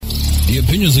The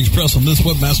opinions expressed on this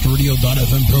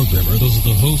WebmasterRadio.fm program are those of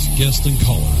the host, guests, and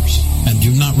callers, and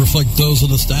do not reflect those of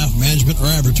the staff, management, or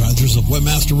advertisers of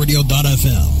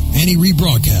WebmasterRadio.fm. Any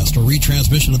rebroadcast or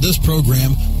retransmission of this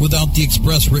program without the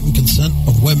express written consent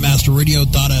of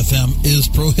WebmasterRadio.fm is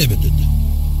prohibited.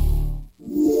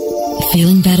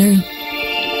 Feeling better?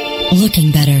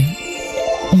 Looking better?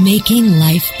 Making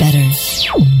life better.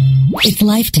 It's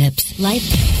Life Tips. Life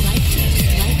Tips.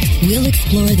 We'll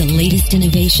explore the latest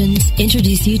innovations,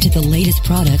 introduce you to the latest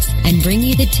products, and bring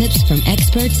you the tips from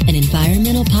experts and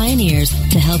environmental pioneers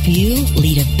to help you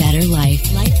lead a better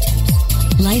life. Life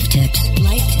Tips. Life Tips.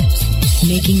 Life Tips.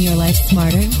 Making your life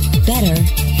smarter, better,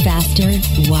 faster,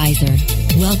 wiser.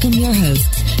 Welcome your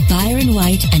hosts, Byron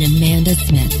White and Amanda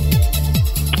Smith.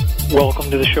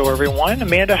 Welcome to the show, everyone.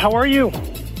 Amanda, how are you?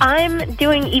 I'm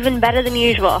doing even better than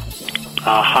usual.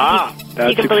 Aha!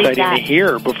 That's exciting to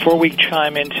hear. Before we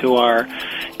chime into our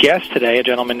guest today, a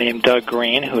gentleman named Doug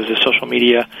Green, who is a social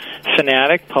media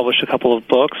fanatic, published a couple of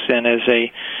books, and is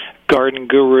a garden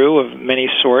guru of many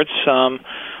sorts,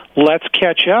 let's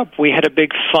catch up. We had a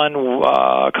big, fun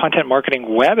content marketing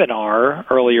webinar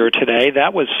earlier today.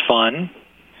 That was fun.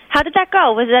 How did that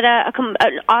go? Was that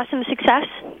an awesome success?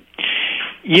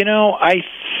 You know, I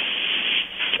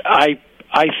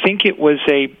think it was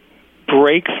a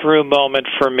breakthrough moment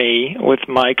for me with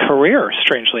my career,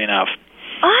 strangely enough.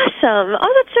 Awesome.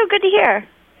 Oh, that's so good to hear.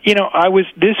 You know,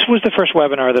 this was the first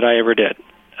webinar that I ever did,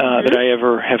 that I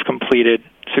ever have completed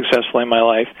successfully in my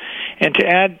life. And to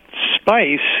add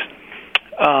spice,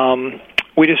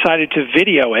 we decided to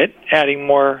video it, adding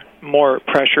more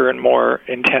pressure and more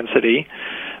intensity,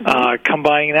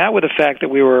 combining that with the fact that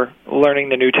we were learning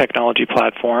the new technology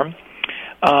platform.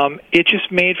 It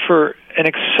just made for an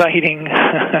exciting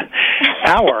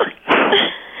hour.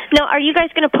 Now, are you guys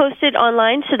going to post it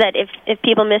online so that if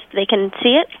people missed, they can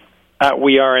see it?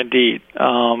 We are indeed.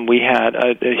 We had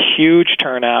a huge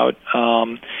turnout.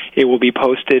 It will be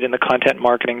posted in the Content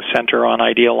Marketing Center on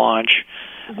Idea Launch,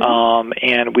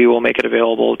 and we will make it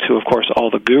available to, of course, all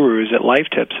the gurus at Life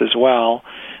Tips as well,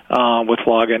 with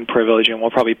login privilege, and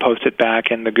we'll probably post it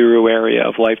back in the guru area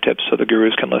of Life Tips so the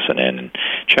gurus can listen in and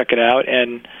check it out.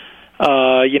 And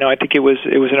you know, I think it was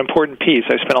an important piece.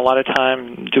 I spent a lot of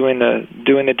time doing the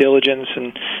diligence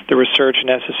and the research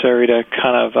necessary to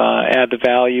kind of add the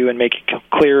value and make it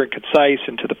clear and concise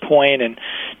and to the point, and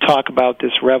talk about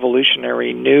this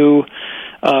revolutionary new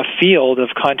field of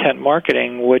content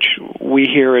marketing, which we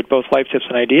here at both Life Tips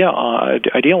and Idea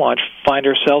Launch find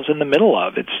ourselves in the middle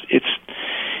of. It's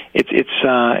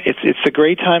a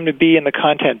great time to be in the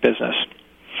content business.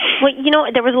 Well, you know,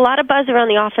 there was a lot of buzz around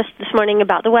the office this morning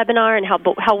about the webinar and how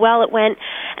well it went.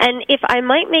 And if I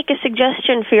might make a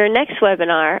suggestion for your next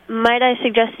webinar, might I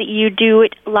suggest that you do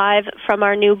it live from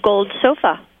our new gold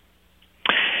sofa?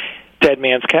 Dead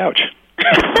Man's Couch.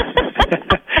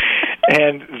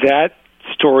 And that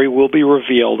story will be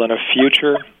revealed on a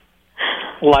future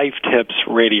Life Tips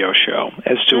radio show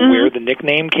as to where the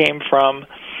nickname came from.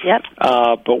 Yep.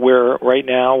 But right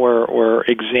now we're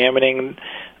examining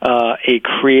a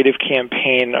creative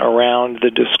campaign around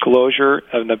the disclosure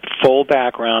of the full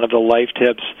background of the Life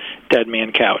Tips Dead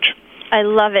Man Couch. I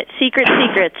love it. Secrets.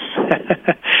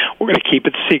 We're going to keep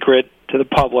it secret to the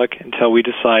public until we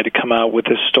decide to come out with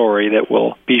a story that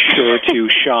will be sure to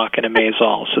shock and amaze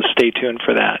all. So stay tuned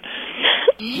for that.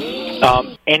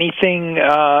 Anything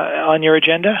on your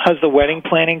agenda? How's the wedding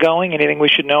planning going? Anything we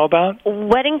should know about?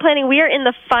 Wedding planning, we are in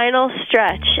the final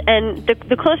stretch, and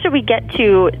the closer we get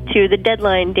to the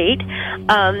deadline date,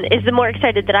 is the more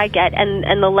excited that I get,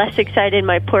 and the less excited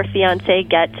my poor fiancé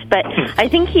gets. But I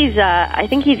think he's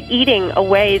eating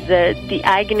away the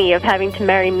agony of having to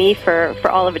marry me for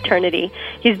all of eternity.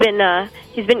 He's been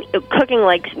cooking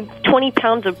like 20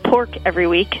 pounds of pork every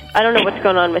week. I don't know what's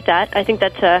going on with that. I think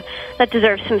that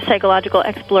deserves some psychological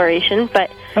exploration. But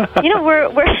you know, we're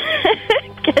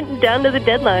getting down to the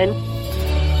deadline.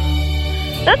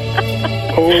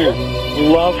 Oh,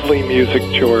 lovely music,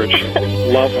 George.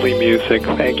 Lovely music.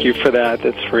 Thank you for that.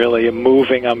 That's really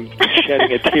moving. I'm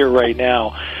shedding a tear right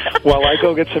now. While I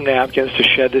go get some napkins to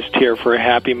shed this tear for a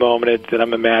happy moment that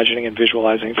I'm imagining and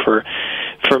visualizing for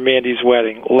Mandy's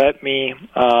wedding, let's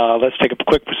take a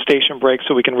quick station break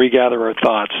so we can regather our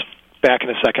thoughts. Back in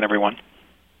a second, everyone.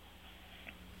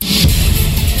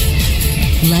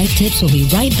 Life Tips will be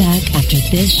right back after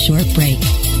this short break.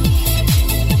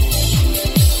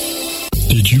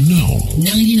 Did you know?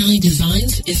 99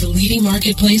 Designs is the leading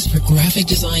marketplace for graphic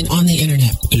design on the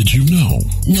internet. Did you know?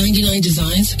 99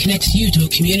 Designs connects you to a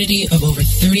community of over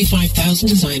 35,000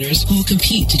 designers who will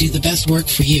compete to do the best work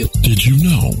for you. Did you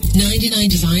know? 99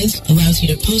 Designs allows you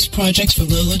to post projects for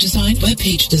logo design,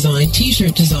 webpage design,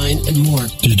 t-shirt design, and more.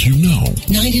 Did you know?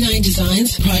 99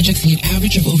 Designs projects need an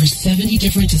average of over 70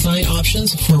 different design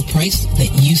options for a price that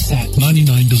you set.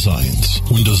 99 Designs.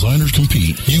 When designers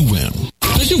compete, you win.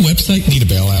 Does your website need a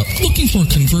bailout? Looking for a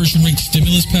conversion rate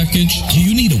stimulus package? Do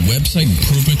you need a website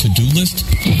improvement to-do list?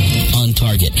 On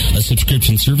Target, a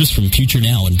subscription service from Future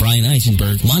Now and Brian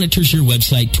Eisenberg monitors your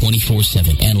website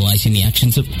 24/7, analyzing the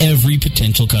actions of every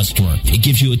potential customer. It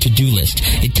gives you a to-do list.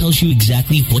 It tells you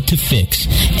exactly what to fix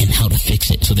and how to fix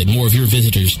it so that more of your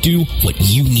visitors do what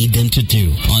you need them to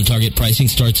do. On Target pricing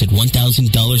starts at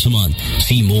 $1,000 a month.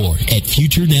 See more at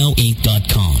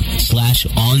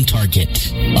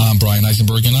futurenow.com/OnTarget. I'm Brian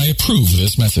Eisenberg, and I approve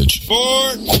this message.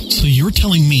 So you're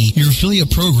telling me your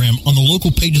affiliate program on the local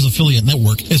Pages Affiliate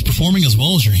Network is performing as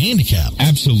well as your handicap?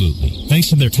 Absolutely. Thanks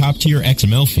to their top-tier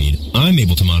XML feed, I'm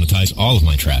able to monetize all of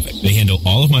my traffic. They handle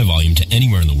all of my volume to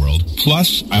anywhere in the world.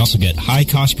 Plus, I also get high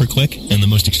cost per click and the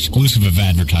most exclusive of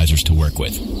advertisers to work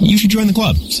with. You should join the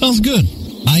club. Sounds good.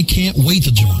 I can't wait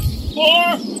to join.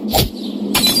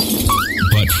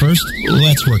 But first,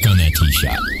 let's work on that tee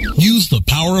shot. Use the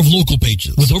power of Local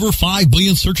Pages. With over 5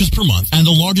 billion searches per month and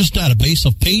the largest database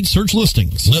of paid search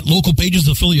listings, let Local Pages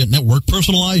Affiliate Network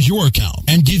personalize your account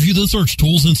and give you the search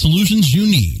tools and solutions you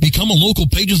need. Become a Local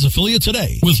Pages affiliate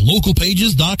today with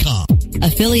localpages.com.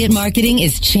 Affiliate marketing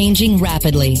is changing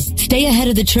rapidly. Stay ahead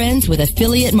of the trends with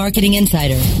Affiliate Marketing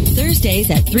Insider. Thursdays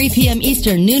at 3 p.m.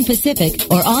 Eastern, noon Pacific,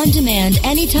 or on demand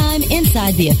anytime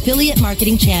inside the Affiliate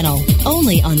Marketing channel.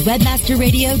 Only on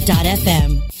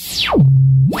webmasterradio.fm.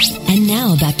 And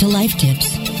now back to Life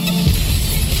Tips.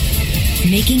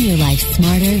 Making your life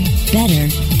smarter, better,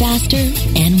 faster,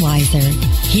 and wiser.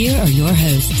 Here are your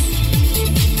hosts.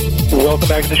 Welcome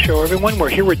back to the show, everyone. We're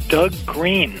here with Doug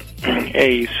Green,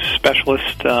 a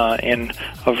specialist in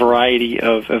a variety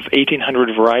of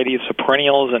 1,800 varieties of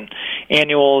perennials and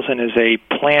annuals, and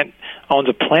owns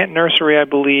a plant nursery, I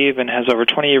believe, and has over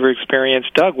 20 years of experience.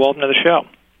 Doug, welcome to the show.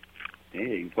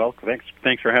 Hey, well,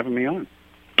 thanks for having me on.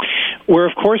 We're,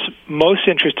 of course, most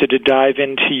interested to dive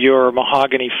into your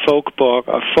Mahogany Folk book,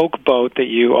 a folk boat that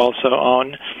you also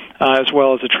own, as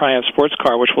well as a Triumph sports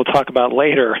car, which we'll talk about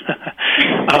later.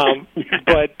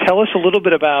 But tell us a little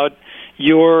bit about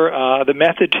the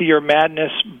method to your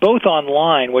madness, both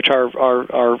online, which our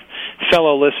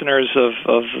fellow listeners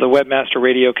of the Webmaster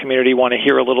Radio community want to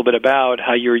hear a little bit about,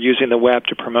 how you're using the web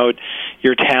to promote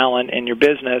your talent and your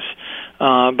business.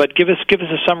 But give us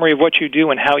a summary of what you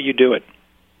do and how you do it.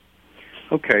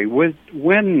 Okay,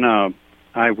 when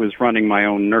I was running my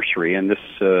own nursery, and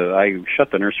I shut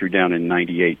the nursery down in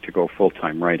 '98 to go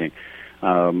full-time writing.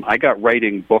 I got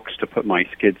writing books to put my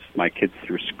kids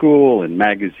through school and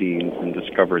magazines, and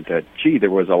discovered that,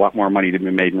 there was a lot more money to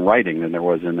be made in writing than there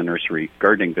was in the nursery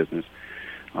gardening business.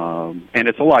 And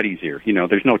it's a lot easier.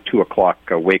 There's no 2 o'clock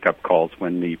wake-up calls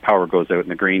when the power goes out in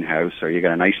the greenhouse or you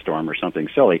got an ice storm or something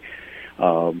silly.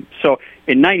 So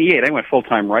in '98, I went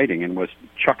full-time writing and was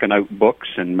chucking out books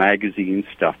and magazine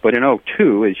stuff. But in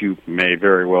 '02, as you may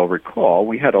very well recall,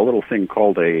 we had a little thing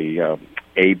called a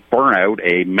burnout,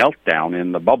 a meltdown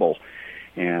in the bubble,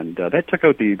 and that took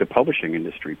out the publishing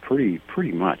industry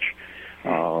pretty much.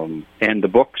 And the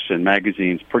books and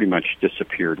magazines pretty much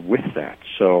disappeared with that.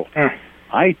 So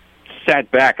I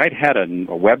sat back. I'd had a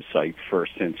website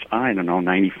since, I don't know,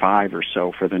 '95 or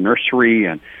so for the nursery,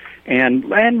 and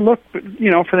look,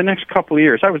 for the next couple of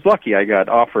years, I was lucky. I got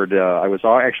offered. I was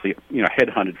actually,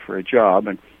 headhunted for a job,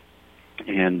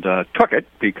 and took it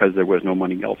because there was no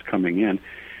money else coming in.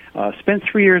 Spent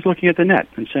 3 years looking at the net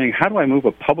and saying, how do I move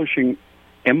a publishing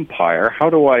empire?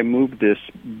 How do I move this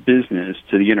business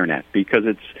to the internet? Because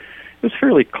it was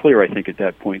fairly clear, I think, at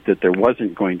that point that there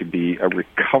wasn't going to be a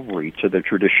recovery to the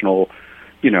traditional,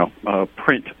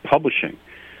 print publishing.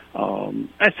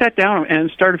 I sat down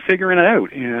and started figuring it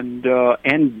out, and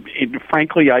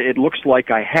frankly, it looks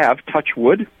like I have, touch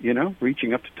wood,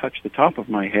 reaching up to touch the top of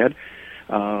my head.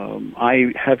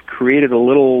 I have created a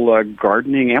little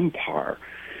gardening empire.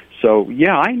 So,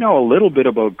 yeah, I know a little bit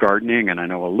about gardening, and I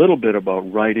know a little bit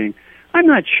about writing. I'm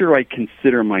not sure I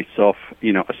consider myself,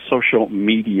 a social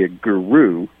media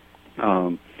guru.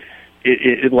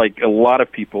 Like a lot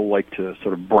of people like to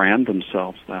sort of brand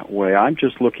themselves that way. I'm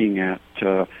just looking at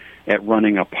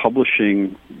running a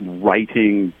publishing,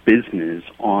 writing business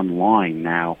online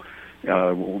now.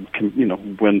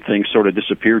 When things sort of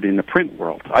disappeared in the print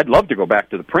world. I'd love to go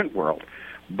back to the print world,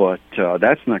 but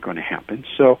that's not going to happen.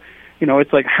 So,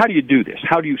 it's like, how do you do this?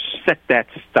 How do you set that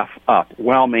stuff up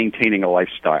while maintaining a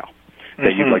lifestyle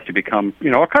that you'd like to become,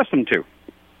 accustomed to?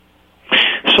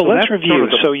 So let's review.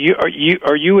 So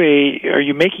are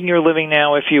you making your living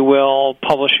now, if you will,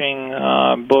 publishing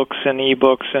books and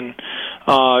ebooks and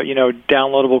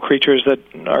downloadable creatures that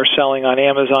are selling on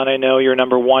Amazon? I know you're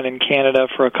number one in Canada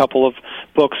for a couple of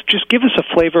books. Just give us a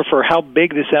flavor for how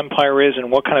big this empire is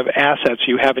and what kind of assets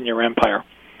you have in your empire.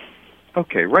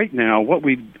 Okay, right now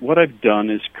what I've done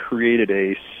is created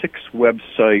a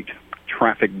 6-website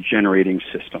traffic generating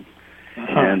system.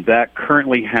 And that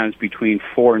currently has between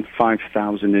 4,000 and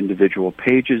 5,000 individual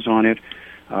pages on it,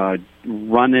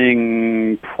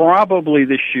 running probably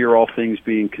this year, all things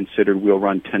being considered, we'll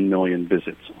run 10 million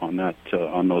visits on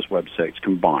those websites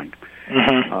combined.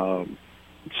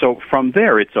 So from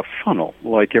there, it's a funnel,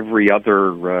 like every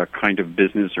other kind of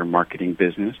business or marketing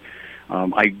business.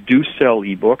 I do sell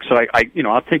ebooks, so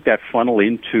I'll take that funnel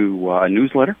into a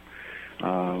newsletter.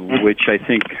 Which I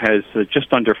think has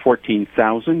just under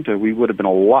 14,000. We would have been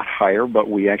a lot higher, but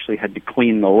we actually had to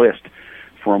clean the list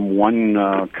from one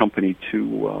company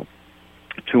to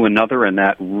another, and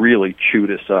that really chewed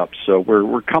us up. So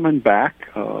we're coming back.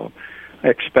 I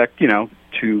expect,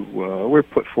 we're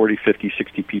put 40, 50,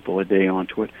 60 people a day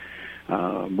onto it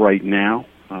right now.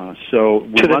 So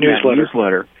we run that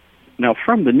newsletter. Now,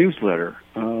 from the newsletter,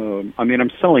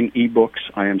 I'm selling ebooks.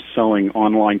 I am selling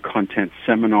online content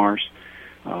seminars.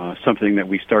 Something that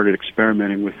we started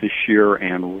experimenting with this year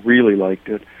and really liked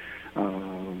it.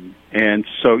 And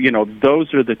so,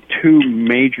 those are the two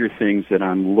major things that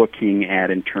I'm looking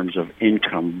at in terms of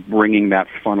income, bringing that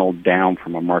funnel down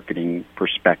from a marketing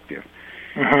perspective.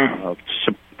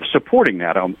 Supporting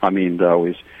that, though,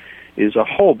 is a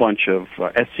whole bunch of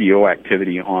SEO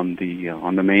activity on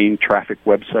the main traffic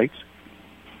websites.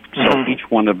 So each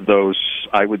one of those,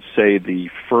 I would say the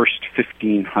first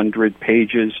 1,500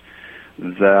 pages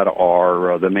that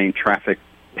are the main traffic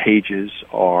pages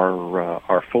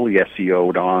are fully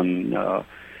SEO'd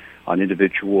on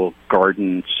individual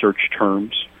garden search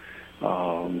terms.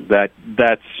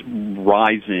 That's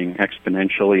rising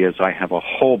exponentially as I have a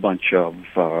whole bunch of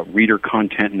reader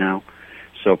content now,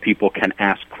 so people can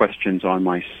ask questions on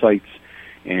my sites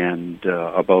and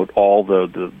about all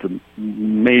the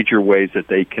major ways that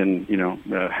they can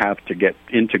have to get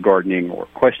into gardening, or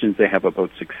questions they have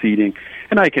about succeeding,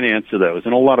 and I can answer those.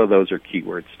 And a lot of those are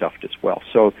keyword stuffed as well.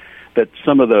 So that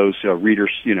some of those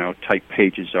readers type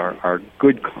pages are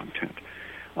good content.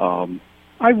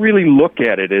 I really look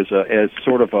at it as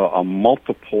sort of a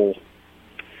multiple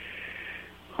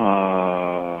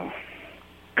kind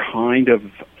of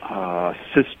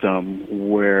system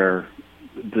where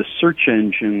the search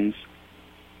engines,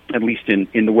 at least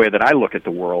in the way that I look at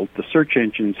the world, the search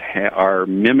engines are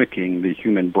mimicking the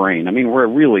human brain. We're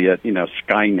really at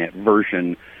Skynet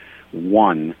version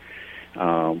 1,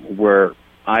 where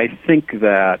I think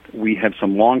that we have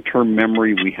some long-term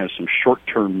memory, we have some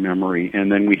short-term memory,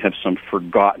 and then we have some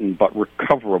forgotten but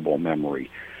recoverable memory.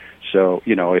 So,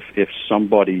 if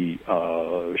somebody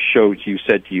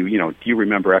said to you, do you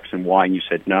remember X and Y? And you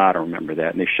said, no, I don't remember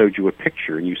that. And they showed you a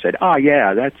picture, and you said, oh,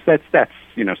 yeah, that's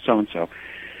so-and-so.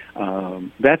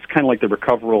 That's kind of like the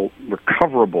recoverable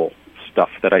stuff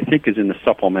that I think is in the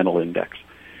supplemental index.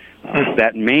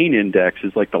 That main index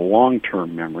is like the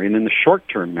long-term memory. And then the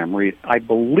short-term memory, I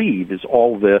believe, is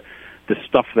all the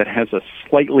stuff that has a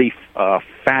slightly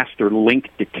faster link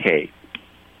decay.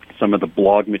 Some of the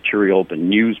blog material, the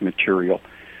news material.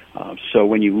 So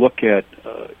when you look at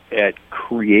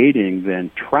creating then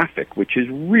traffic, which is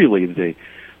really the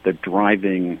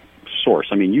driving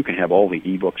source. You can have all the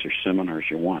ebooks or seminars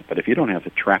you want, but if you don't have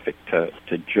the traffic to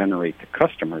generate the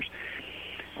customers,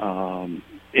 and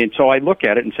so I look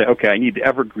at it and say, okay, I need the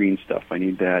evergreen stuff. I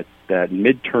need that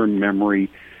midterm memory,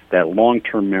 that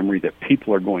long-term memory that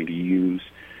people are going to use.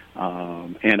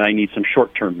 And I need some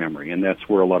short-term memory, and that's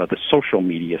where a lot of the social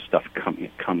media stuff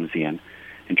comes in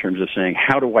terms of saying,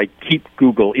 how do I keep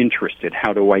Google interested?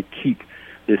 How do I keep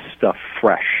this stuff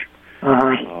fresh?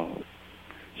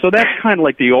 So that's kind of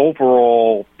like the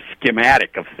overall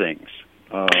schematic of things.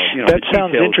 That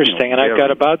sounds interesting, and I've got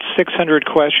about 600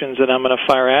 questions that I'm going to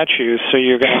fire at you, so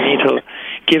you're going to need to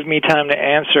give me time to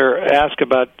ask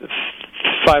about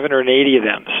 580 of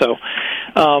them. So,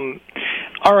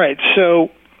 all right,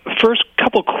 so first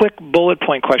couple quick bullet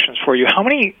point questions for you. How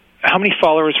many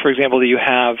followers, for example, do you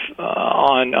have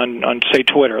on say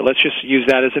Twitter? Let's just use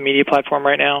that as a media platform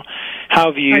right now. How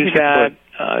have you used that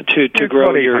to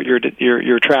grow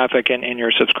your traffic and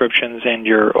your subscriptions and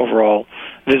your overall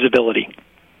visibility?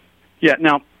 Yeah.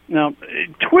 Now Now,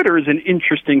 Twitter is an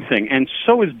interesting thing, and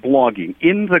so is blogging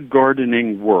in the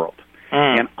gardening world.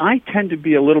 And I tend to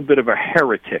be a little bit of a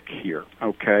heretic here,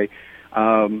 okay?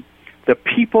 The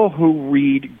people who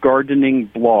read gardening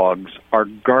blogs are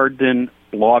garden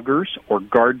bloggers or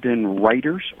garden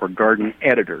writers or garden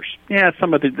editors. Yeah,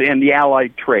 some of and the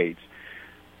allied trades.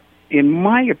 In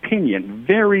my opinion,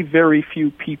 very, very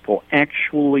few people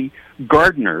actually,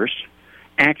 gardeners,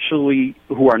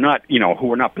 who are not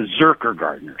berserker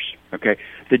gardeners, okay?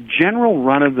 The general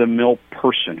run-of-the-mill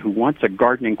person who wants a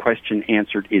gardening question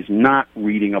answered is not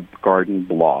reading a garden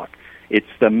blog. It's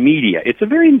the media. It's a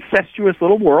very incestuous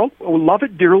little world. We love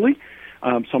it dearly.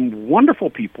 Some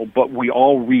wonderful people, but we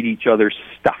all read each other's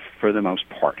stuff for the most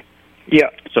part.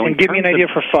 Yeah, so and give me an idea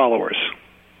for followers.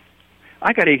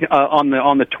 I got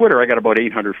on the Twitter. I got about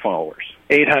 800 followers.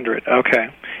 800. Okay.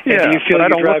 Yeah. And do you feel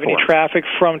you drive any traffic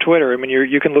from Twitter? I mean,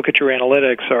 you can look at your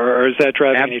analytics, or is that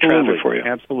driving any traffic for you?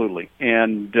 Absolutely.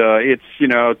 And it's 2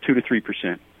 to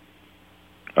 3%.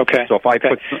 Okay. So if I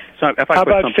put How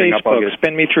about something Facebook? up,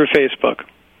 Spin me through Facebook.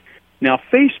 Now,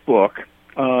 Facebook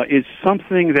is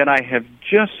something that I have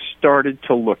just started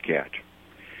to look at.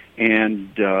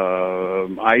 And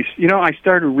I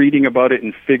started reading about it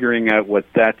and figuring out what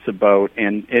that's about,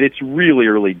 and it's really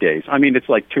early days. I mean, it's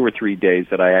like 2 or 3 days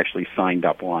that I actually signed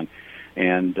up on,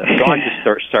 and so I'm just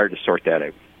started to sort that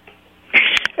out.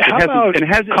 It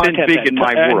hasn't been big in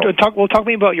my world. Talk to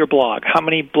me about your blog. How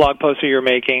many blog posts are you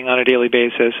making on a daily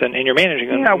basis, and you're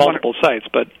managing multiple sites,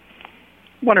 but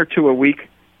 1 or 2 a week.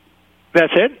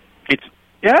 That's it?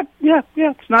 Yeah.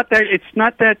 It's not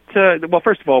that. Well,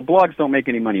 first of all, blogs don't make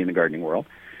any money in the gardening world.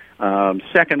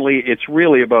 Secondly, it's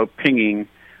really about pinging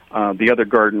the other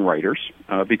garden writers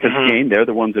because again, they're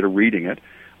the ones that are reading it.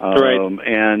 Right.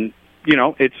 And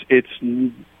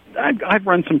I've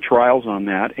run some trials on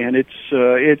that, and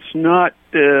it's not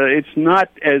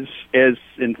as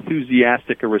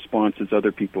enthusiastic a response as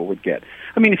other people would get.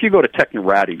 I mean, if you go to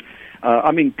Technorati,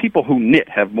 people who knit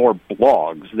have more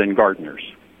blogs than gardeners.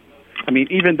 I mean,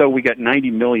 even though we got 90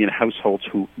 million households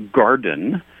who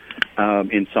garden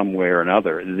in some way or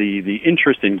another, the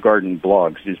interest in garden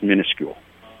blogs is minuscule.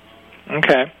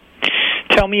 Okay.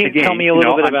 Tell me a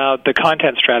little bit about the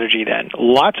content strategy then.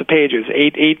 Lots of pages,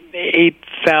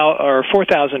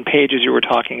 4,000 pages you were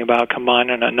talking about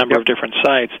combined on a number of different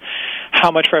sites.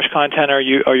 How much fresh content are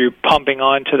you pumping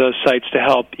onto those sites to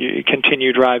help you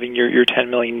continue driving your 10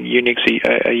 million uniques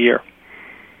a year?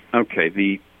 Okay.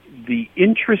 The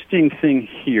interesting thing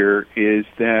here is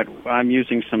that I'm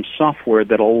using some software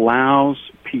that allows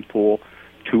people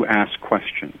to ask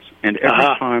questions, and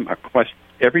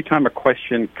every time a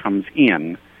question comes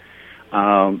in,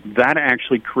 that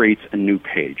actually creates a new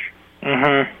page.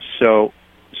 So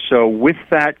with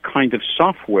that kind of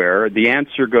software, the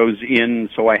answer goes in,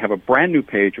 so I have a brand new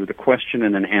page with a question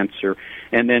and an answer,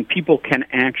 and then people can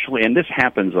actually, and this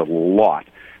happens a lot,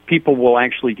 people will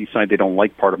actually decide they don't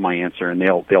like part of my answer, and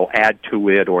they'll add to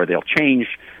it, or they'll change.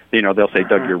 They'll say,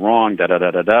 Doug, you're wrong,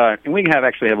 da-da-da-da-da. And we can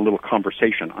actually have a little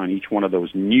conversation on each one of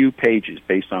those new pages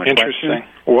based on a Interesting. question.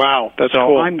 Wow, that's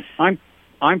cool.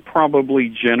 I'm probably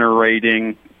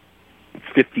generating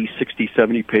 50, 60,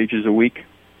 70 pages a week.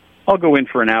 I'll go in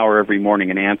for an hour every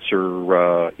morning and answer,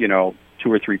 2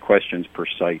 or 3 questions per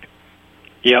site.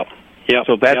 Yep.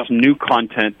 So that's new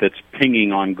content that's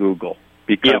pinging on Google,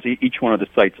 because each one of the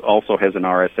sites also has an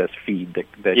RSS feed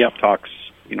that talks,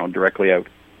 directly out.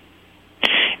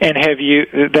 And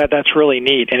that's really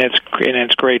neat, and it's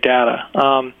great data.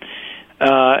 Out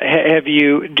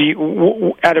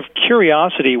of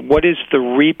curiosity, what is the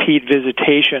repeat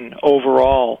visitation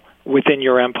overall within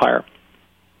your empire?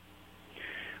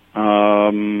 Take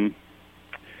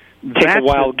a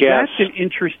wild guess. That's an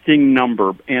interesting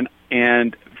number, and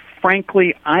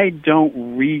frankly, I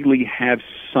don't really have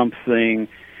something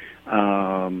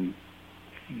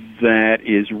that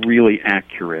is really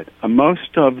accurate.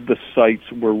 Most of the sites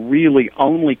were really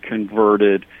only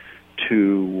converted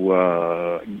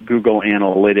to Google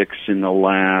Analytics in the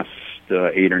last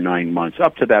 8 or 9 months.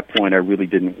 Up to that point, I really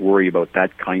didn't worry about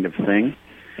that kind of thing.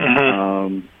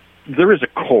 There is a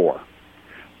core,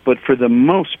 but for the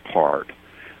most part,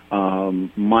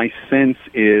 my sense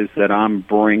is that I'm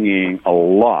bringing a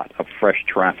lot of fresh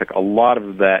traffic, a lot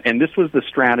of that, and this was the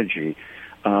strategy.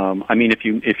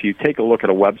 If you take a look at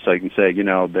a website and say,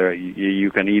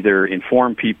 you can either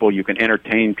inform people, you can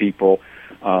entertain people,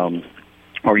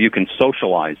 or you can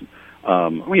socialize,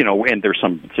 and there's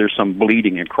some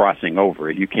bleeding and crossing over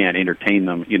it. You can't entertain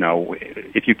them,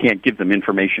 if you can't give them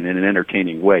information in an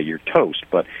entertaining way, you're toast.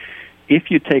 But if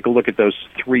you take a look at those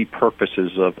 3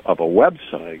 purposes of a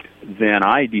website, then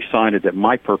I decided that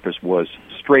my purpose was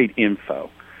straight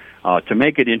info. to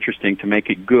make it interesting, to make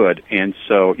it good. And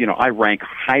so, I rank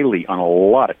highly on a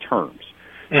lot of terms.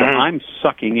 So I'm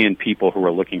sucking in people who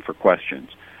are looking for questions.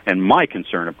 And my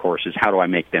concern, of course, is how do I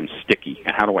make them sticky,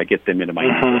 and how do I get them into my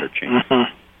newsletter chain?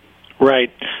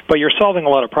 Right, but you're solving a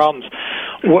lot of problems.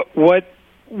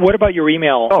 What about your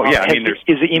email? Oh yeah,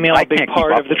 is the email a big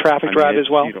part of the traffic drive as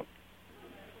well?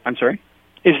 I'm sorry?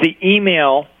 Is the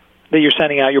email that you're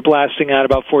sending out, you're blasting out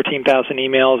about 14,000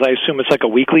 emails? I assume it's like a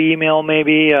weekly email,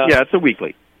 maybe. Yeah, it's a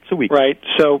weekly. Right.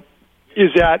 So,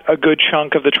 is that a good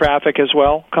chunk of the traffic as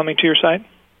well coming to your site?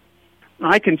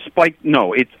 I can spike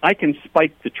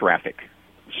the traffic.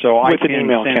 So I can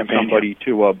send somebody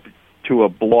to a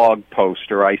blog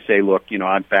post, or I say, look,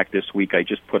 in fact, this week I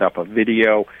just put up a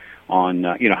video on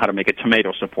how to make a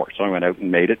tomato support. So I went out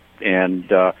and made it,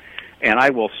 and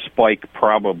I will spike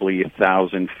probably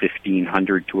 1,000,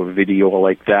 1,500 to a video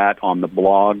like that on the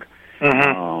blog.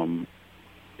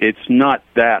 It's not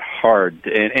that hard,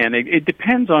 and it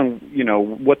depends on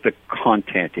what the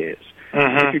content is.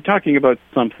 If you're talking about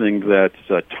something that's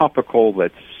topical,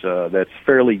 that's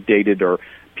fairly dated, or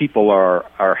people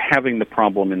are having the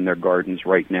problem in their gardens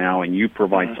right now, and you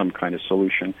provide some kind of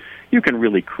solution, you can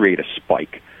really create a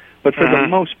spike. But for the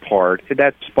most part,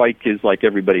 that spike is like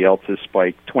everybody else's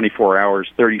spike: 24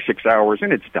 hours, 36 hours,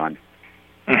 and it's done.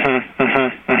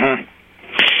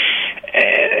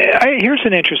 Here's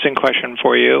an interesting question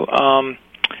for you.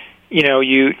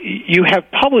 You have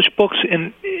published books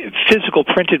in physical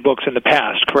printed books in the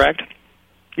past, correct?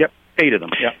 Yep, 8 of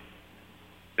them. Yep.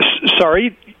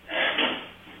 Sorry,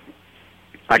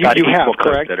 I got you have, books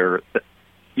correct?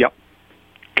 Yep.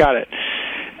 Got it.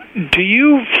 Do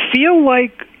you feel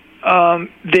like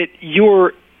that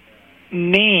your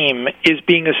name is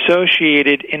being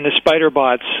associated in the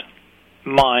SpiderBot's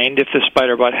mind, if the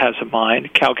SpiderBot has a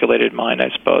mind, calculated mind, I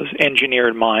suppose,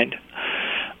 engineered mind,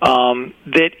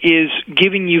 that is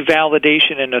giving you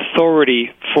validation and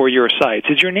authority for your sites?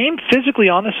 Is your name physically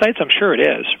on the sites? I'm sure it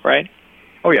is, right?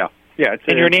 Oh, yeah. Yeah.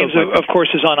 And your name, of course,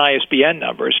 is on ISBN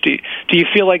numbers. Do you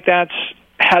feel like that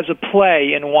has a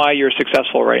play in why you're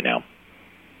successful right now?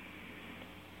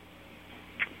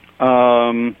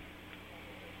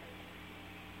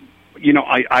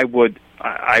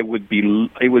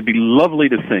 It would be lovely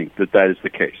to think that is the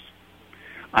case.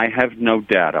 I have no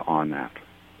data on that.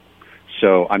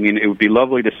 So, it would be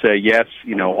lovely to say, yes,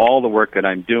 all the work that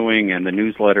I'm doing and the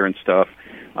newsletter and stuff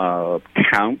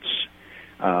counts.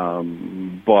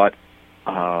 But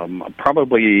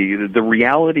probably the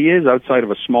reality is, outside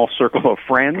of a small circle of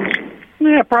friends,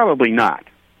 probably not.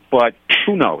 But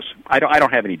who knows? I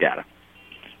don't have any data.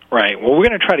 Right. Well, we're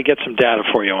going to try to get some data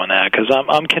for you on that, because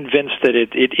I'm convinced that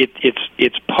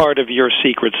it's part of your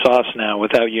secret sauce now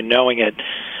without you knowing it.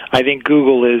 I think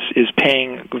Google is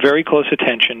paying very close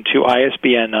attention to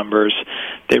ISBN numbers.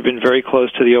 They've been very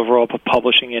close to the overall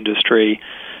publishing industry.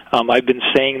 I've been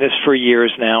saying this for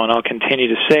years now, and I'll continue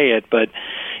to say it, but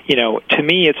to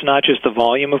me, it's not just the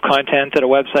volume of content that a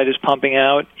website is pumping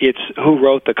out, it's who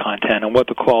wrote the content and what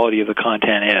the quality of the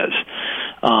content is.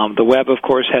 The web, of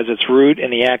course, has its root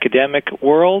in the academic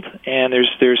world, and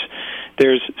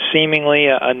there's seemingly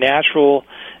a natural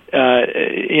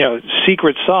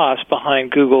secret sauce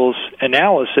behind Google's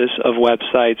analysis of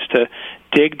websites to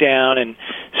dig down and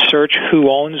search who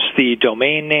owns the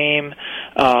domain name,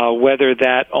 whether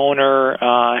that owner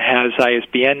has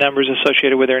ISBN numbers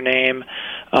associated with their name,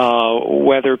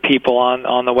 whether people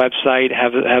on the website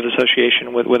have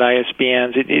association with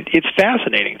ISBNs. It's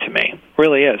fascinating to me. It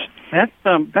really is.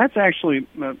 That's actually,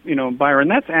 Byron,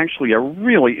 that's actually a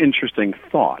really interesting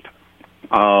thought.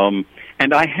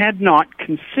 And I had not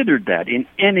considered that in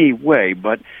any way,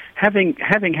 but having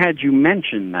had you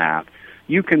mention that,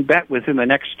 you can bet within the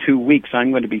next 2 weeks I'm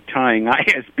going to be tying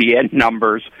ISBN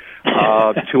numbers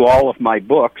to all of my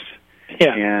books,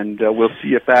 and we'll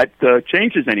see if that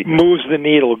changes anything. Moves the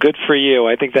needle. Good for you.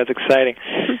 I think that's exciting.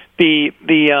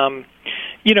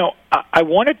 I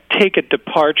want to take a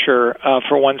departure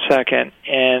for 1 second,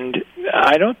 and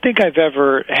I don't think I've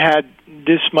ever had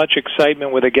this much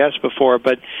excitement with a guest before,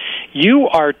 but you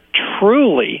are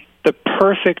truly the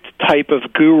perfect type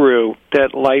of guru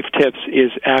that Life Tips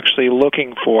is actually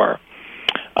looking for.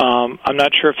 I'm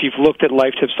not sure if you've looked at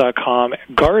lifetips.com.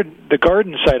 The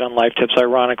garden site on Life Tips,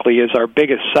 ironically, is our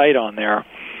biggest site on there.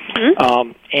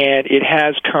 And it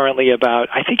has currently about,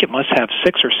 I think it must have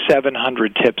 600 or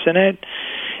 700 tips in it,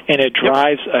 and it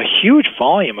drives a huge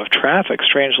volume of traffic,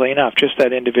 strangely enough, just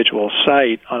that individual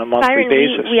site on a monthly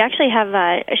basis. We actually have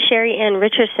Sherry Ann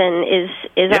Richardson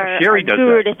is our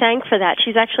guru to thank for that.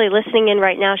 She's actually listening in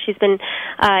right now. She's been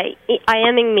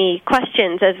IMing me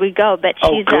questions as we go, but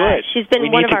she's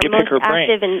been one of our most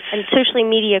active and socially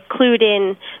media clued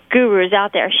in gurus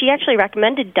out there. She actually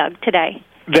recommended Doug today.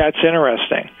 That's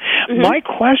interesting. My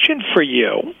question for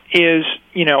you is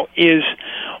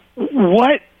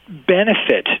what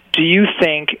benefit do you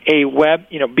think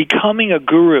becoming a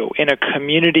guru in a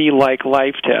community like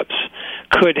Life Tips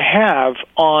could have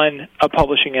on a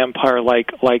publishing empire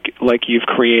like you've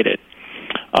created?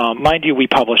 Mind you, we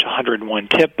publish 101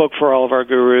 tip book for all of our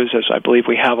gurus, as I believe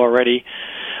we have already,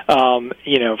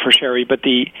 for Sherry. But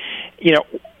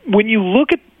when you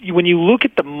look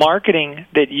at the marketing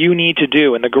that you need to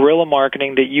do and the guerrilla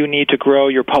marketing that you need to grow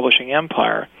your publishing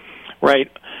empire,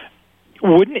 right?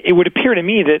 It would appear to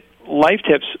me that Life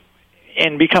Tips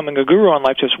and becoming a guru on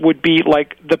Life Tips would be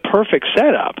like the perfect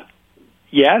setup.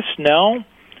 Yes? No?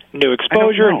 New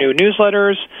exposure, new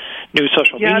newsletters, new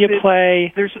social media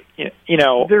play. There's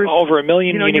over 1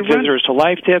 million unique visitors to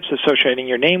Life Tips, associating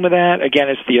your name with that. Again,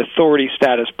 it's the authority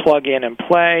status plug in and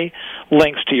play,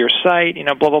 links to your site,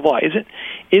 blah blah blah.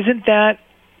 Isn't that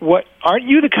what? Aren't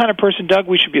you the kind of person, Doug,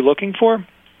 we should be looking for?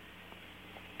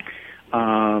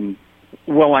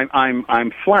 Well,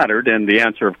 I'm flattered, and the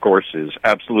answer, of course, is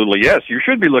absolutely yes. You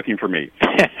should be looking for me.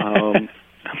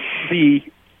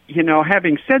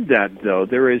 Having said that, though,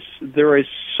 there is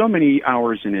so many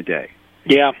hours in a day.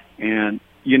 Yeah. And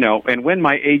when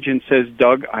my agent says,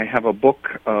 Doug, I have a book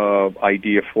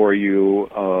idea for you,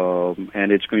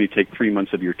 and it's going to take 3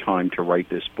 months of your time to write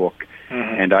this book,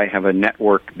 and I have a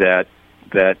network that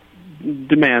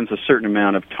demands a certain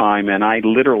amount of time, and I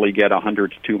literally get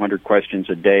 100 to 200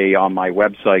 questions a day on my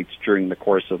websites during the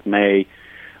course of May,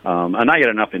 and I get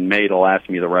enough in May to last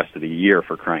me the rest of the year,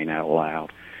 for crying out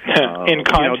loud. In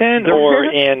content or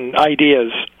in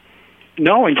ideas?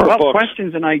 No, in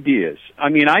questions and ideas. I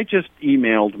mean, I just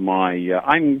emailed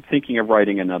I'm thinking of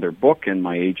writing another book, and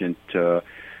my agent,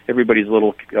 everybody's a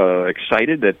little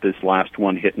excited that this last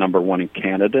one hit #1 in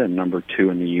Canada and #2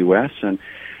 in the U.S., and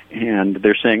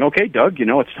they're saying, okay, Doug,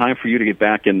 it's time for you to get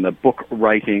back in the book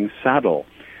writing saddle.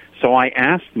 So I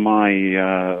asked my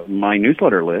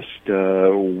newsletter list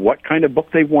what kind of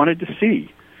book they wanted to see,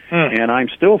 and I'm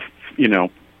still,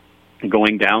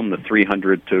 going down the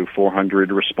 300 to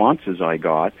 400 responses I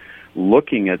got,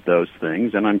 looking at those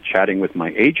things, and I'm chatting with my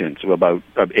agent about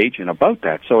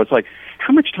that. So it's like,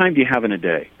 how much time do you have in a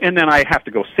day? And then I have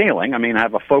to go sailing. I mean, I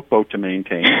have a folk boat to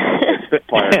maintain,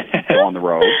 Spitfire on the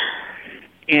road.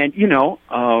 And,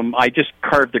 I just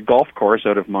carved a golf course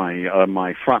out of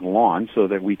my front lawn so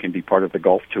that we can be part of the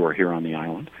golf tour here on the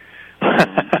island.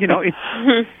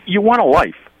 You want a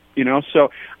life, So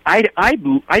I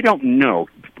don't know,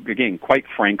 again, quite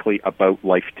frankly, about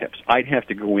Life Tips. I'd have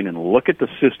to go in and look at the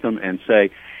system and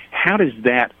say,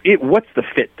 what's the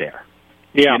fit there?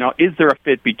 Yeah. Is there a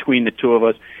fit between the two of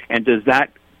us, and does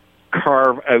that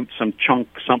carve out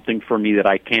something for me that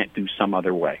I can't do some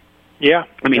other way? Yeah,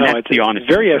 I mean, that's the honest.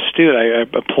 Very astute. I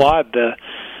applaud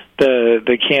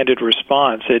the candid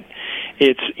response.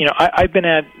 It's I've been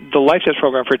at the Life Tips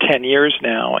program for 10 years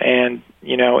now, and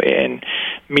and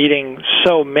meeting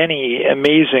so many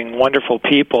amazing, wonderful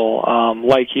people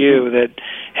like you that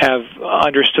have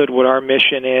understood what our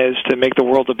mission is to make the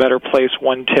world a better place,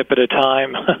 one tip at a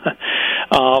time,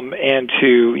 and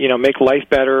to make life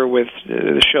better with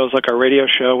shows like our radio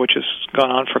show, which has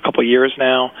gone on for a couple of years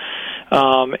now.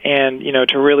 And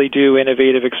to really do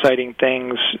innovative, exciting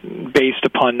things based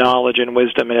upon knowledge and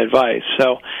wisdom and advice.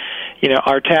 So,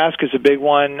 our task is a big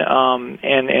one,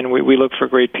 and we look for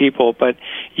great people. But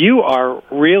you are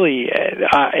really,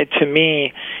 to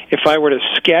me, if I were to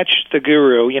sketch the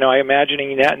guru, I'm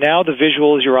imagining that now the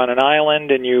visuals, you're on an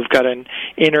island and you've got an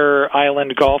inner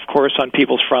island golf course on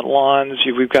people's front lawns.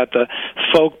 We've got the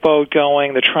folk boat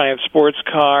going, the Triumph sports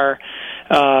car.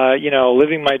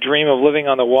 Living my dream of living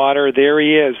on the water. There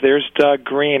he is. There's Doug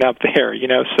Green up there,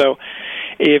 So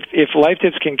if Life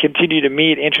Tips can continue to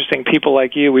meet interesting people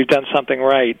like you, we've done something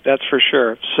right. That's for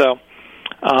sure. So,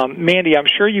 Mandy, I'm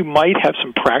sure you might have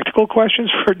some practical questions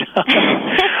for Doug.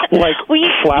 Like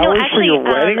flowers for your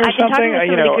wedding or I've been something? talking to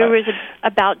some of the gurus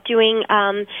about doing,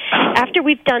 after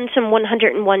we've done some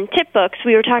 101 tip books,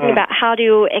 we were talking about how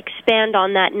to expand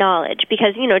on that knowledge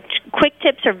because, quick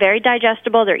tips are very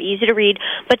digestible, they're easy to read,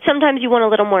 but sometimes you want a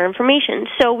little more information.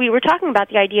 So we were talking about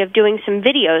the idea of doing some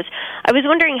videos. I was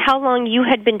wondering how long you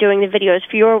had been doing the videos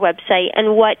for your website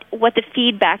and what the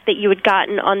feedback that you had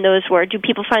gotten on those were. Do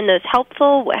people find those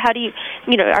helpful? How do you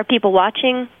are people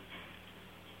watching?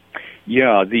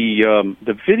 Yeah, the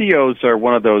videos are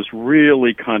one of those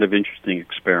really kind of interesting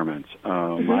experiments.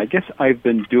 I guess I've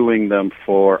been doing them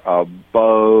for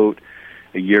about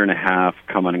a year and a half,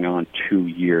 coming on 2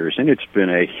 years, and it's been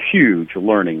a huge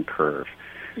learning curve.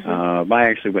 I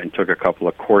actually went and took a couple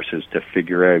of courses to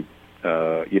figure out,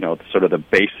 sort of the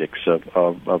basics of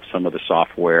some of the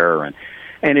software,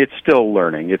 and it's still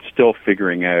learning. It's still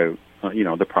figuring out,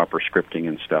 the proper scripting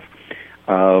and stuff.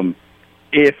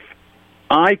 If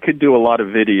I could do a lot of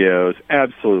videos,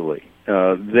 absolutely.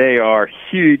 They are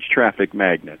huge traffic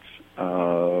magnets.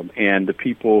 And the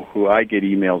people who I get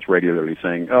emails regularly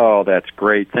saying, "Oh, that's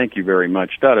great, thank you very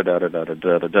much,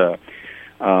 da-da-da-da-da-da-da-da-da."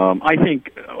 I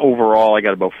think overall I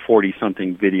got about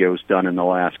 40-something videos done in the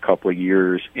last couple of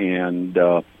years, and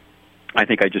I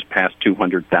think I just passed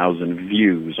 200,000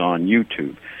 views on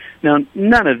YouTube. Now,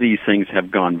 none of these things have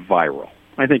gone viral.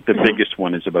 I think the biggest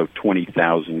one is about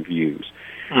 20,000 views.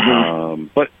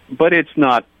 But it's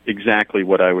not exactly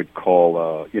what I would call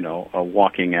a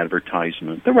walking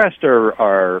advertisement. The rest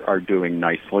are doing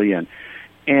nicely, and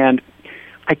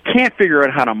I can't figure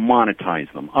out how to monetize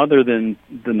them other than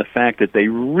the fact that they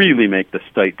really make the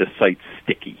site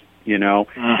sticky,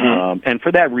 and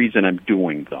for that reason I'm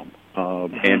doing them,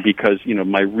 and because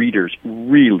my readers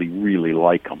really, really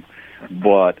like them.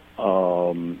 But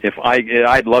if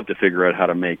I'd love to figure out how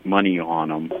to make money on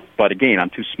them, but again, I'm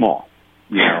too small.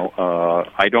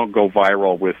 I don't go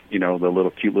viral with the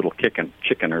little cute little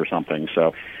chicken or something.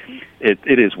 So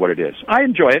it is what it is. I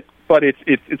enjoy it, but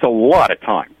it's a lot of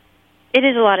time. It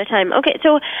is a lot of time. Okay,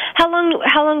 so how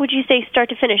long would you say start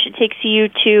to finish it takes you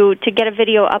to get a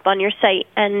video up on your site?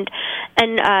 And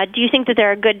do you think that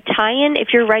they're a good tie-in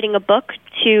if you're writing a book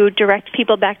to direct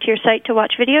people back to your site to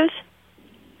watch videos?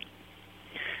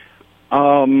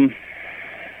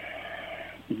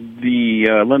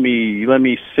 Let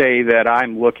me say that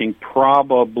I'm looking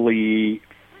probably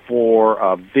for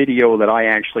a video that I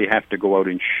actually have to go out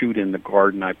and shoot in the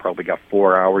garden. I probably got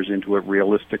 4 hours into it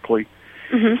realistically.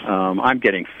 I'm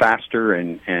getting faster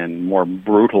and more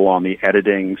brutal on the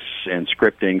editing and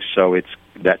scripting, so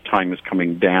that time is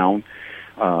coming down.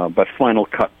 But Final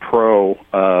Cut Pro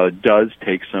does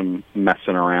take some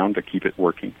messing around to keep it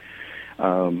working.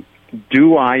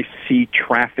 Do I see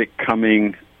traffic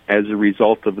coming as a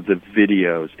result of the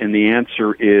videos? And the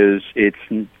answer is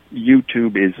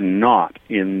YouTube is not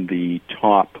in the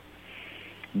top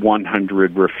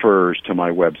 100 refers to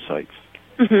my websites.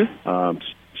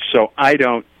 So I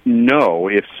don't know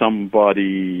if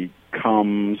somebody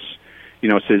comes,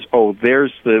 says, "Oh,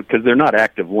 because they're not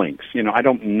active links." I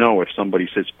don't know if somebody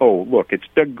says, "Oh, look, it's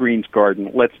Doug Green's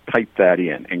garden. Let's type that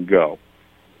in and go."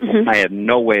 I have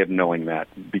no way of knowing that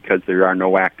because there are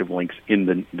no active links in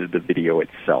the video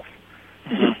itself.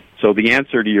 So the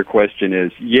answer to your question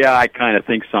is, yeah, I kind of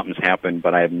think something's happened,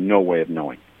 but I have no way of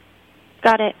knowing.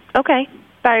 Got it. Okay.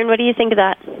 Byron, what do you think of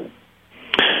that?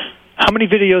 How many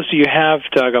videos do you have,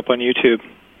 Doug, up on YouTube?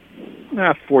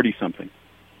 40-something.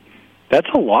 That's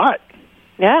a lot.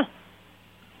 Yeah.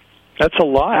 That's a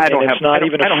lot, and it's not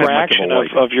even a fraction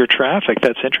of your traffic.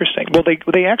 That's interesting. Well,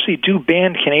 they actually do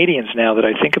ban Canadians now that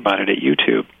I think about it at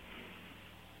YouTube.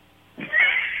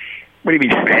 What do you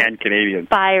mean ban Canadians?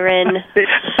 Byron.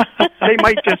 They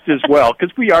might just as well,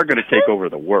 because we are going to take over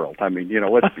the world. I mean,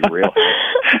 let's be real.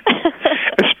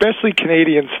 Especially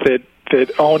Canadians that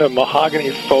own a mahogany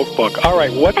folk book. All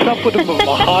right, what's up with a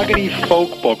mahogany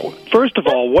folk book? First of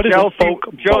all, what is a folk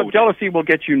book? Jealousy will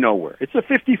get you nowhere. It's a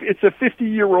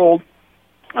 50-year-old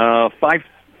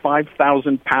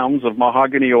 5,000 pounds of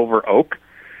mahogany over oak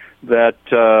that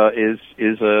is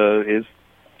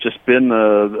just been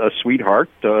a sweetheart.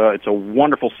 It's a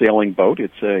wonderful sailing boat.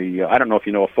 I don't know if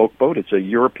you know a folk boat. It's a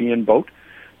European boat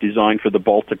designed for the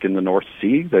Baltic and the North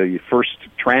Sea. The first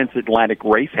transatlantic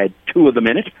race had 2 of them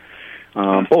in it,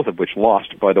 both of which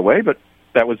lost, by the way, but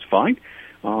that was fine.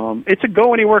 It's a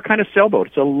go-anywhere kind of sailboat.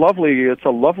 It's a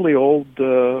lovely old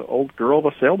girl of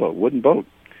a sailboat, wooden boat.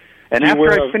 And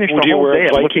after I finished the whole day,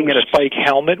 I'm looking at a spike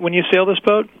helmet when you sail this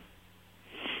boat.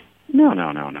 No.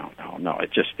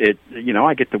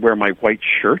 I get to wear my white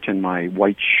shirt and my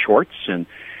white shorts, and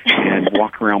and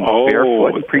walk around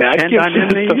barefoot and pretend I'm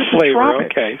in the flavor.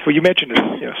 tropics. Okay, so you mentioned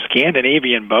a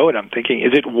Scandinavian boat. I'm thinking,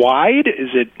 is it wide? Is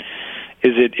it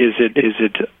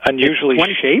unusually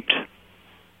shaped?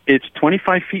 It's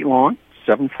 25 feet long,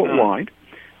 7 foot wide,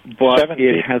 but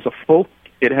it has a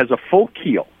full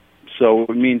keel. So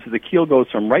it means the keel goes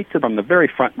from the very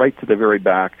front right to the very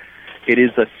back. It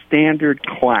is a standard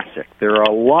classic. There are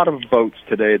a lot of boats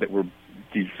today that were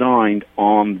designed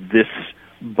on this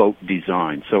boat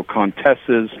design. So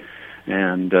Contessas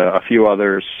and a few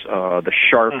others, the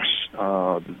Sharks,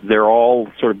 they're all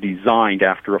sort of designed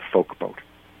after a folk boat.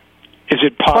 Is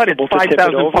it possible to tip it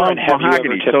over, and have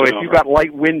mahogany? you ever tipped so it if over? you've got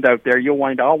light wind out there,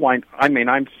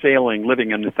 I'm sailing,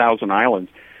 living in the Thousand Islands.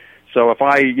 So if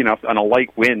on a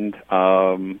light wind,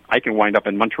 I can wind up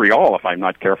in Montreal if I'm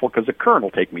not careful, because the current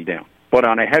will take me down. But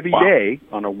on a heavy day,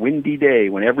 on a windy day,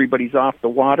 when everybody's off the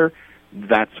water,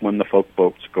 that's when the folk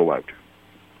boats go out.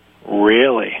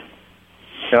 Really?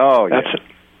 Oh, yeah.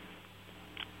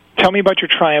 Tell me about your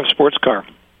Triumph sports car.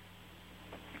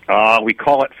 We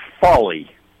call it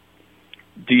Folly.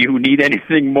 Do you need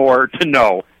anything more to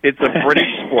know? It's a British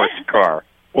sports car.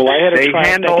 Well, I had a They Triumph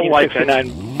handle like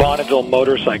 1969 Bonneville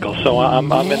motorcycle, so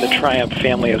I'm in the Triumph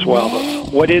family as well.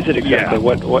 But what is it exactly?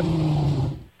 Yeah. What?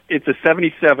 It's a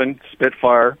 77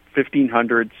 Spitfire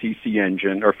 1500 cc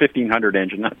engine, or 1500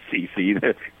 engine, not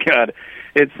cc. God,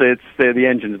 it's the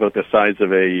engine's about the size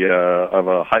of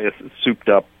a souped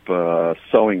up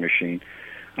sewing machine.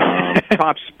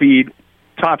 Top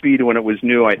speed when it was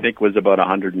new, I think, was about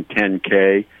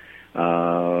 110K.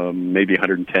 Maybe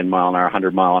 110 mile an hour,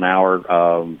 100 mile an hour.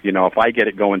 If I get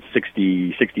it going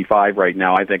 60, 65 right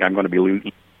now, I think I'm going to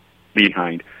be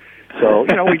behind. So,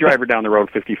 we drive her down the road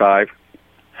 55.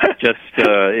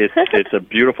 It's a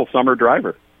beautiful summer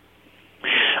driver.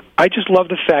 I just love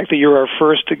the fact that you're our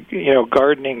first,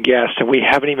 gardening guest, and we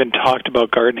haven't even talked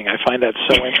about gardening. I find that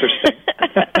so interesting.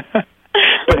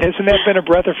 But hasn't that been a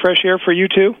breath of fresh air for you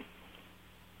too?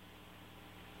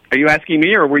 Are you asking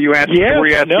me, or were you asking? Yes,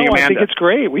 Amanda? I think it's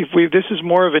great. This is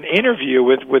more of an interview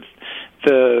with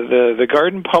the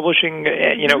garden publishing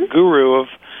guru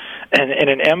and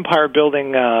an empire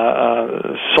building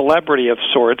celebrity of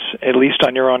sorts, at least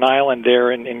on your own island there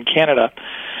in Canada.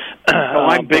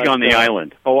 I'm big on the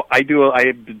island. I've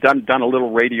done a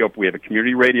little radio. We have a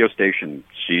community radio station,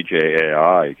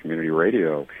 CJAI Community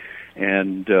Radio,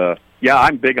 and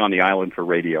I'm big on the island for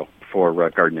radio. For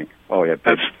gardening. Oh, yeah.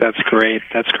 That's great.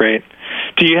 That's great.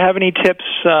 Do you have any tips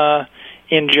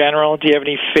in general? Do you have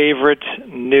any favorite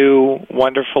new,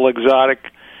 wonderful, exotic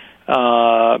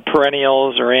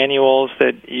perennials or annuals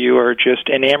that you are just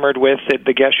enamored with that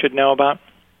the guests should know about?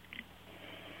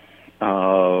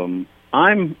 I'm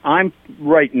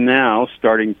right now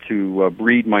starting to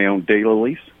breed my own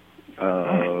daylilies,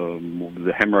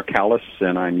 the Hemerocallis,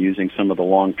 and I'm using some of the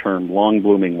long-term,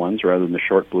 long-blooming ones rather than the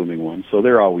short-blooming ones. So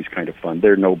they're always kind of fun.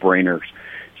 They're no-brainers.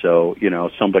 So,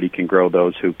 somebody can grow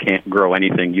those who can't grow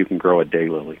anything. You can grow a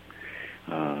daylily.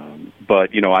 But,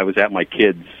 I was at my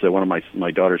kids', one of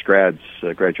my daughter's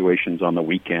graduations on the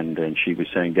weekend, and she was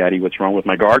saying, "Daddy, what's wrong with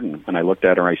my garden?" And I looked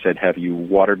at her and I said, "Have you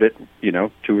watered it,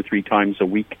 2 or 3 times a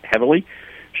week heavily?"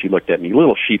 She looked at me a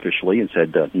little sheepishly and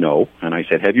said, "No." And I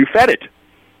said, "Have you fed it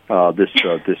this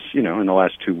in the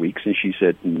last 2 weeks?" And she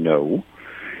said, "No."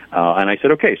 And I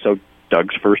said, "Okay, so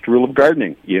Doug's first rule of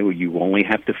gardening, you only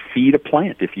have to feed a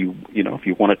plant if you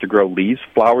want it to grow leaves,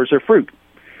 flowers, or fruit,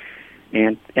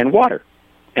 and water.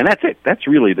 And that's it. That's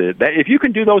really if you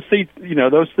can do those things,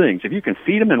 if you can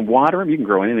feed them and water them, you can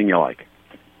grow anything you like."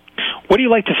 What do you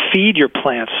like to feed your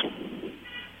plants?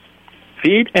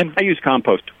 And I use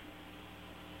compost.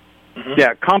 Mm-hmm.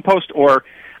 Yeah, compost or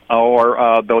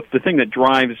the thing that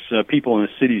drives people in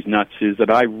the cities nuts is that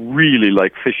I really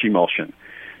like fish emulsion.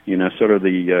 Sort of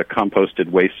the composted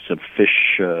wastes of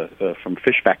fish from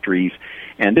fish factories.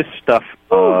 And this stuff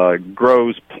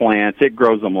grows plants. It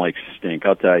grows them like stink.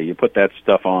 I'll tell you. You put that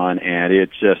stuff on, and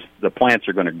the plants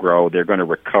are going to grow. They're going to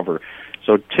recover.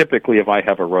 So typically, if I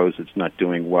have a rose that's not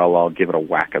doing well, I'll give it a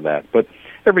whack of that. But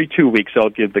every 2 weeks, I'll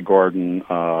give the garden,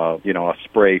 a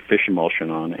spray fish emulsion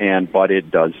on. But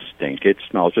it does stink. It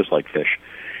smells just like fish.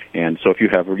 And so if you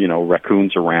have,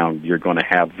 raccoons around, you're going to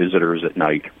have visitors at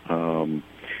night.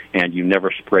 And you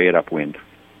never spray it upwind.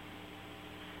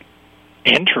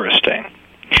 Interesting.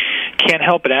 Can't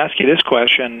help but ask you this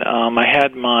question. I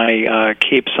had my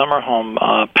Cape Summer Home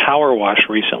power wash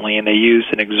recently, and they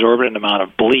used an exorbitant amount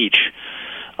of bleach.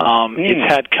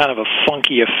 It's had kind of a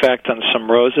funky effect on some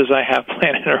roses I have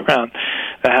planted around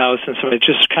the house, and so it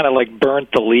just kind of like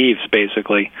burnt the leaves,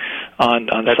 basically, on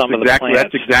some of the plants.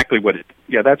 That's exactly what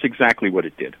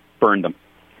it did. Burned them.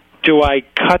 do I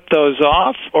cut those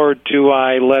off, or do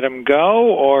I let them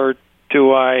go, or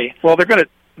do I? Well,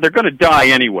 they're gonna die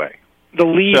anyway. The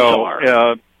leaves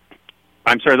are.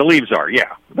 I'm sorry, the leaves are.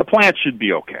 Yeah, the plants should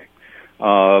be okay.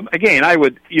 Again, I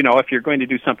would, if you're going to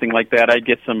do something like that, I'd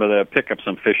pick up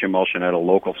some fish emulsion at a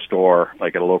local store,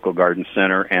 like at a local garden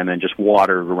center, and then just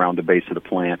water around the base of the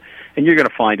plant, and you're going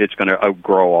to find it's going to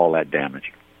outgrow all that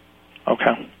damage.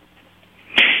 Okay.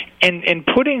 And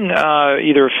putting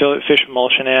either fish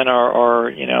emulsion in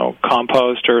or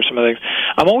compost or some of the things,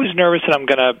 I'm always nervous that I'm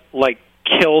going to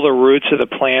kill the roots of the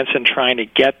plants and trying to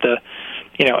get the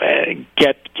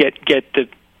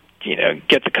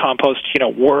get the compost,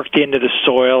 worked into the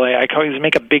soil. I always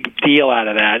make a big deal out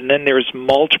of that. And then there's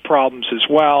mulch problems as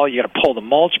well. You got to pull the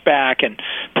mulch back and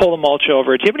pull the mulch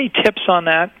over. Do you have any tips on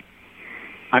that?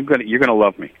 You're gonna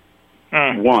love me.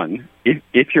 One,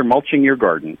 if you're mulching your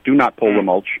garden, do not pull the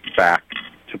mulch back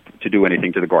to do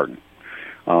anything to the garden.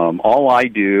 All I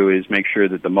do is make sure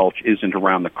that the mulch isn't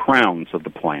around the crowns of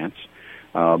the plants.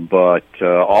 But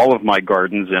all of my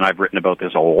gardens, and I've written about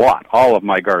this a lot, all of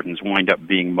my gardens wind up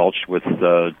being mulched with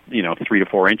 3 to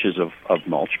 4 inches of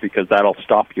mulch, because that'll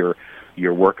stop your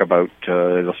work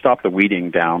it'll stop the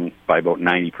weeding down by about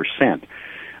 90%.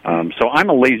 So I'm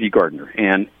a lazy gardener.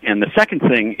 And the second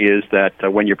thing is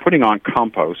that when you're putting on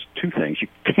compost, 2 things. You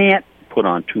can't put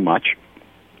on too much.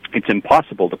 It's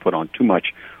impossible to put on too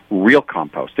much real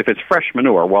compost. If it's fresh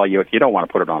manure, well, you don't want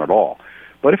to put it on at all.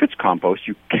 But if it's compost,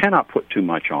 you cannot put too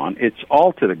much on. It's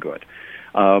all to the good.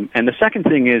 And the second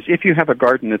thing is, if you have a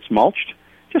garden that's mulched,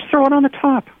 just throw it on the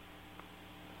top.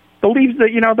 The leaves,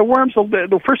 the worms will,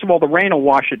 first of all, the rain will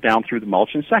wash it down through the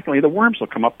mulch, and secondly, the worms will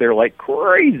come up there like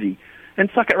crazy and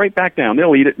suck it right back down.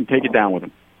 They'll eat it and take it down with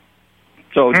them.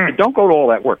 So don't go to all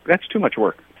that work. That's too much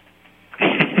work.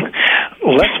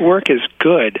 Less work is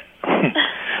good.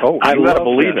 Oh, you got to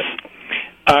believe it.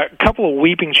 A couple of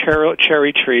weeping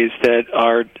cherry trees that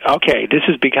are, okay, this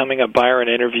is becoming a Byron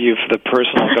interview for the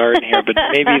personal garden here, but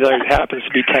maybe there happens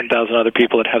to be 10,000 other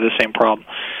people that have the same problem.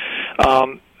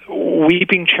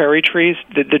 Weeping cherry trees,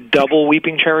 the double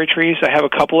weeping cherry trees, I have a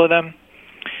couple of them,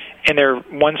 and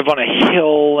one's up on a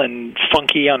hill and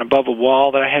funky on above a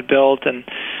wall that I had built, and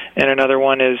another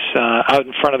one is out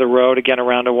in front of the road, again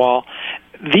around a wall.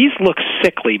 These look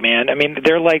sickly, man. I mean,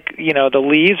 they're like, the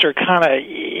leaves are kind of,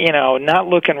 not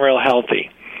looking real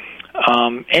healthy.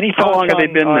 Any thoughts? How long have they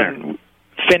been there?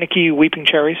 Finicky weeping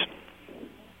cherries?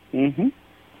 Mm-hmm.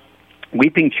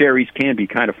 Weeping cherries can be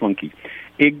kind of funky.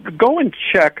 Go and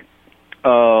check.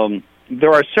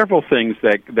 There are several things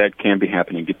that can be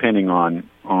happening depending on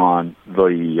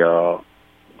the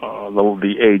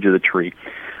age of the tree.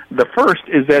 The first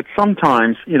is that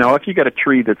sometimes, if you got a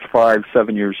tree that's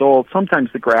 5-7 years old, sometimes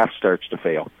the graft starts to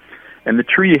fail. And the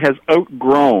tree has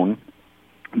outgrown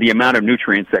the amount of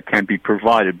nutrients that can be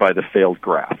provided by the failed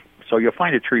graft. So you'll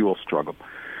find a tree will struggle.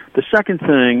 The second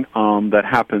thing that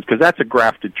happens, because that's a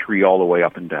grafted tree all the way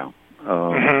up and down.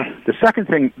 The second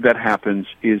thing that happens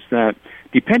is that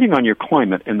depending on your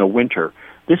climate in the winter,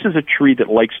 this is a tree that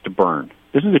likes to burn.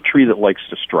 This is a tree that likes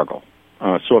to struggle.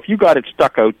 So if you got it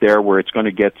stuck out there where it's going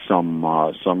to get some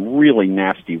really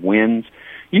nasty winds,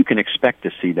 you can expect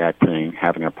to see that thing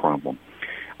having a problem.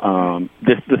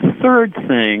 The third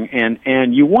thing,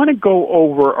 and you want to go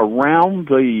over around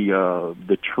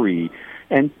the tree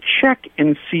and check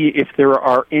and see if there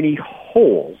are any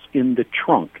holes in the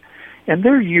trunk. And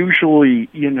they're usually,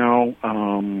 6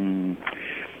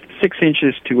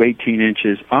 inches to 18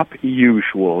 inches up,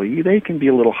 usually. They can be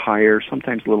a little higher,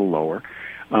 sometimes a little lower.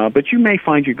 But you may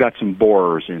find you've got some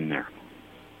borers in there.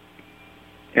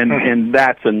 And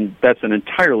that's an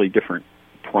entirely different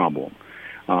problem.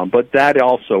 But that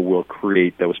also will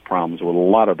create those problems with a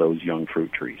lot of those young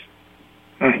fruit trees.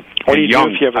 What do you do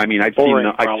if you have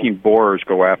I've seen borers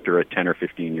go after a 10 or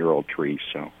 15-year-old tree,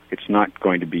 so it's not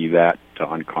going to be that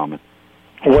uncommon.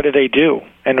 What do they do,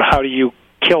 and how do you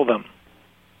kill them?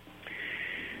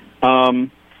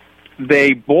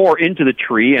 They bore into the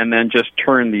tree and then just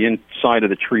turn the inside of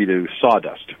the tree to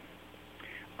sawdust.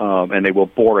 And they will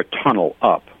bore a tunnel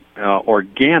up.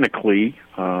 Organically,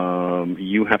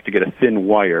 you have to get a thin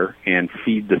wire and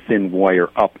feed the thin wire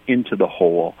up into the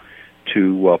hole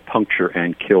to puncture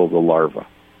and kill the larva.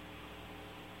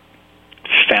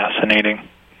 Fascinating.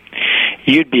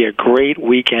 You'd be a great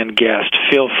weekend guest.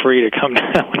 Feel free to come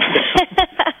down.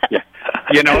 Yeah.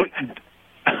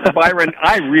 Byron,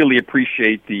 I really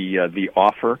appreciate the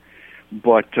offer,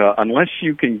 but unless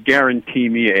you can guarantee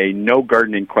me a no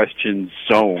gardening questions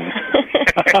zone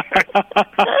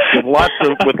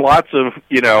with lots of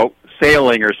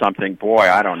sailing or something, boy,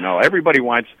 I don't know. Everybody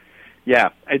wants,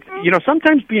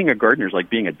 sometimes being a gardener is like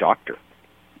being a doctor.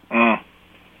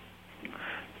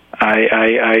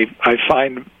 I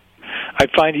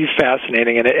find you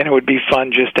fascinating, and it would be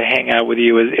fun just to hang out with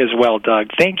you as well, Doug.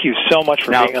 Thank you so much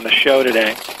for being on the show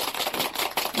today.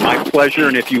 My pleasure,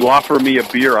 and if you offer me a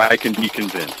beer, I can be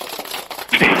convinced.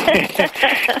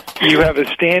 You have a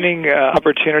standing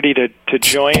opportunity to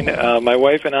join my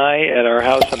wife and I at our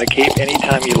house on the Cape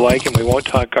anytime you like, and we won't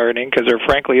talk gardening because there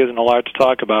frankly isn't a lot to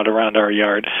talk about around our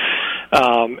yard.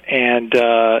 But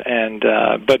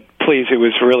please, it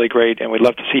was really great, and we'd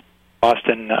love to see you in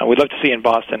Boston. We'd love to see you in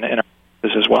Boston in our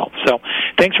office as well. So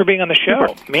thanks for being on the show.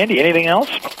 Super. Mandy, anything else?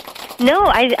 No,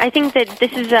 I think that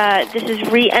this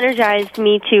has re-energized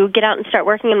me to get out and start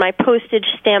working in my postage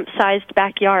stamp-sized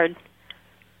backyard.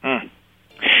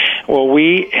 Well,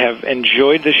 we have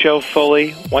enjoyed the show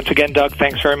fully. Once again, Doug,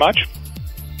 thanks very much.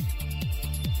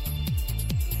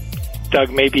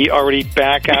 Doug may be already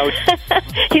back out.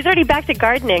 He's already back to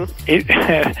gardening.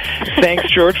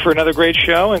 Thanks, George, for another great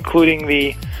show, including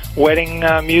the wedding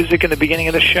music in the beginning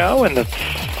of the show and the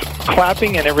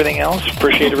clapping and everything else.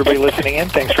 Appreciate everybody listening in.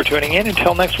 Thanks for tuning in.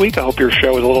 Until next week, I hope your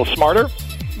show is a little smarter,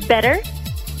 better,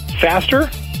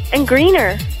 faster, and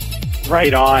greener.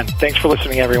 Right on. Thanks for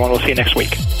listening, everyone. We'll see you next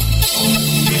week.